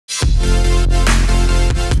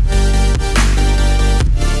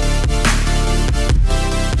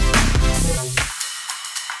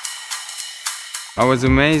I was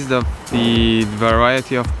amazed of the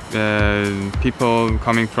variety of people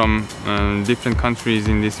coming from different countries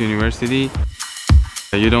in this university.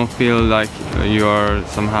 You don't feel like you are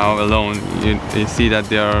somehow alone. You see that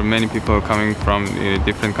there are many people coming from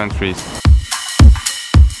different countries.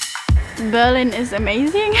 Berlin is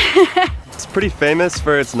amazing. It's pretty famous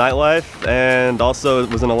for its nightlife, and also it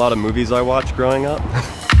was in a lot of movies I watched growing up.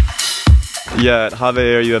 Yeah, at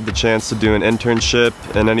HWR you have the chance to do an internship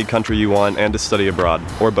in any country you want and to study abroad,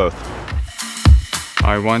 or both.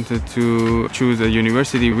 I wanted to choose a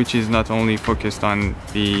university which is not only focused on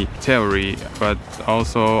the theory, but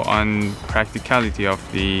also on practicality of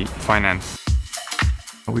the finance.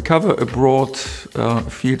 We cover a broad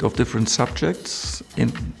field of different subjects in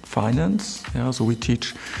finance. Yeah, so we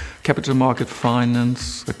teach capital market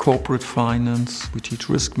finance, corporate finance, we teach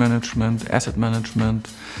risk management, asset management.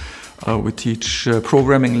 We teach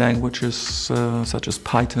programming languages such as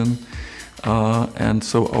Python, and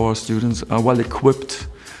so our students are well equipped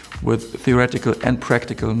with theoretical and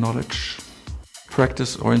practical knowledge.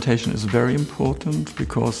 Practice orientation is very important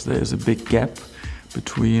because there is a big gap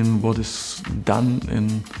between what is done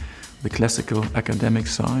in the classical academic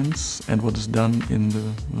science and what is done in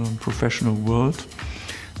the professional world.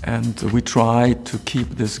 And we try to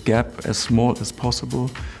keep this gap as small as possible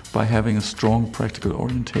by having a strong practical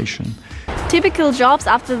orientation. Typical jobs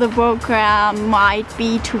after the program might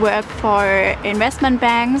be to work for investment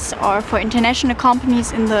banks or for international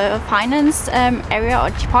companies in the finance area or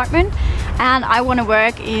department. And I want to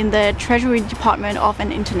work in the treasury department of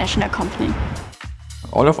an international company.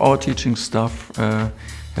 All of our teaching staff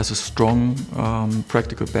has a strong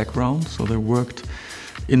practical background, so they worked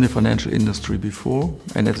in the financial industry before,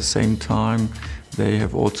 and at the same time they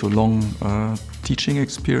have also long teaching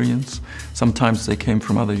experience. Sometimes they came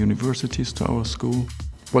from other universities to our school.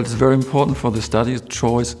 What is very important for the study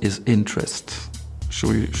choice is interest.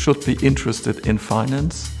 So you should be interested in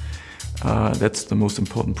finance. That's the most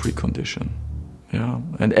important precondition. Yeah?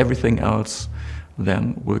 And everything else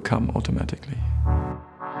then will come automatically.